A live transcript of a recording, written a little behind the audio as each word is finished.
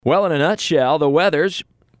Well, in a nutshell, the weather's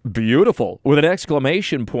beautiful with an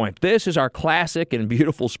exclamation point. This is our classic and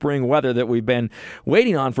beautiful spring weather that we've been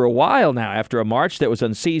waiting on for a while now. After a March that was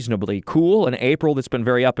unseasonably cool, an April that's been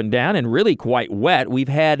very up and down and really quite wet, we've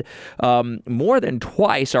had more than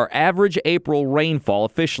twice our average April rainfall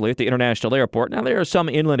officially at the International Airport. Now, there are some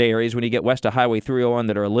inland areas when you get west of Highway 301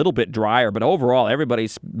 that are a little bit drier, but overall,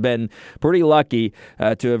 everybody's been pretty lucky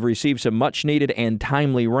to have received some much-needed and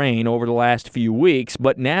timely rain over the last few weeks.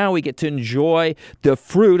 But now we get to enjoy the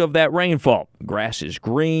fruit of that rainfall. Grass is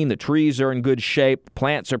green, the trees are in good shape,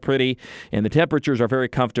 plants are pretty, and the temperatures are very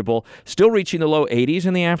comfortable. Still reaching the low 80s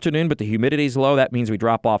in the afternoon, but the humidity is low. That means we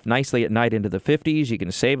drop off nicely at night into the 50s. You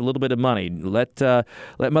can save a little bit of money. Let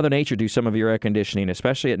Mother Nature do some of your air conditioning,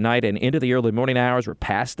 especially at night and into the early morning hours. We're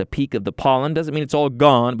past the peak of the pollen. Doesn't mean it's all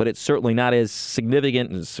gone, but it's certainly not as significant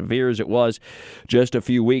and severe as it was just a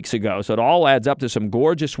few weeks ago. So it all adds up to some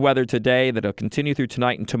gorgeous weather today that'll continue through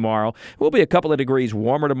tonight and tomorrow. We'll be a couple of degrees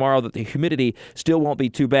warmer tomorrow, that the humidity still won't be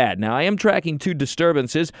too bad. Now, I am tracking two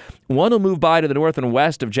disturbances. One will move by to the north and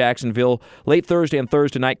west of Jacksonville late Thursday and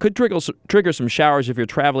Thursday night. Could trigger some showers if you're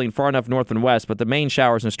traveling far enough north and west, but the main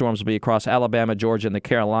showers and storms will be across Alabama, Georgia, and the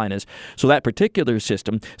Carolinas. So that particular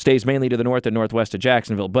system stays mainly to the north and northwest of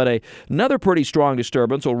Jacksonville. But another pretty strong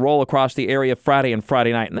disturbance will roll across the area Friday and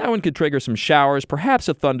Friday night, and that one could trigger some showers, perhaps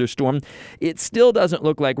a thunderstorm. It still doesn't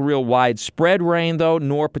look like real widespread rain, though,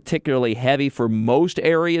 nor particularly heavy for most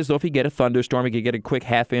areas. Though if you get a thunderstorm, you could get a quick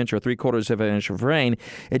half inch or 3/4 of an inch of rain.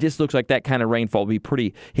 It just looks like that kind of rainfall will be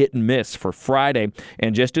pretty hit and miss for Friday.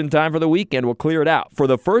 And just in time for the weekend, we'll clear it out. For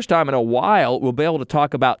the first time in a while, we'll be able to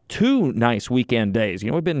talk about two nice weekend days.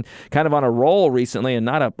 We've been kind of on a roll recently, and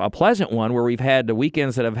not a pleasant one, where we've had the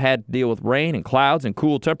weekends that have had to deal with rain and clouds and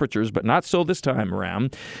cool temperatures, but not so this time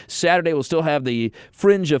around. Saturday will still have the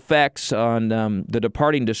fringe effects on the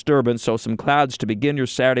departing disturbance, so some clouds to begin your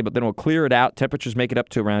Saturday, but then we'll clear it out. Temperatures make it up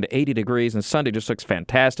to around 80 degrees, and Sunday just looks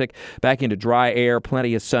fantastic. Back into dry air,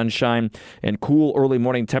 plenty of sunshine, and cool early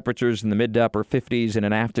morning temperatures in the mid to upper 50s and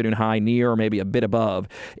an afternoon high near or maybe a bit above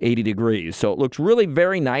 80 degrees. So it looks really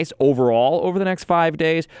very nice overall over the next 5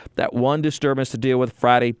 days. That one disturbance to deal with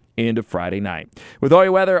Friday into Friday night. With all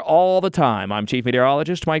your weather all the time, I'm Chief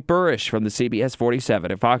Meteorologist Mike Burrish from the CBS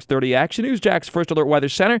 47 at Fox 30 Action News, Jack's First Alert Weather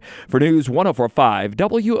Center for News 104.5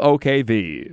 WOKV.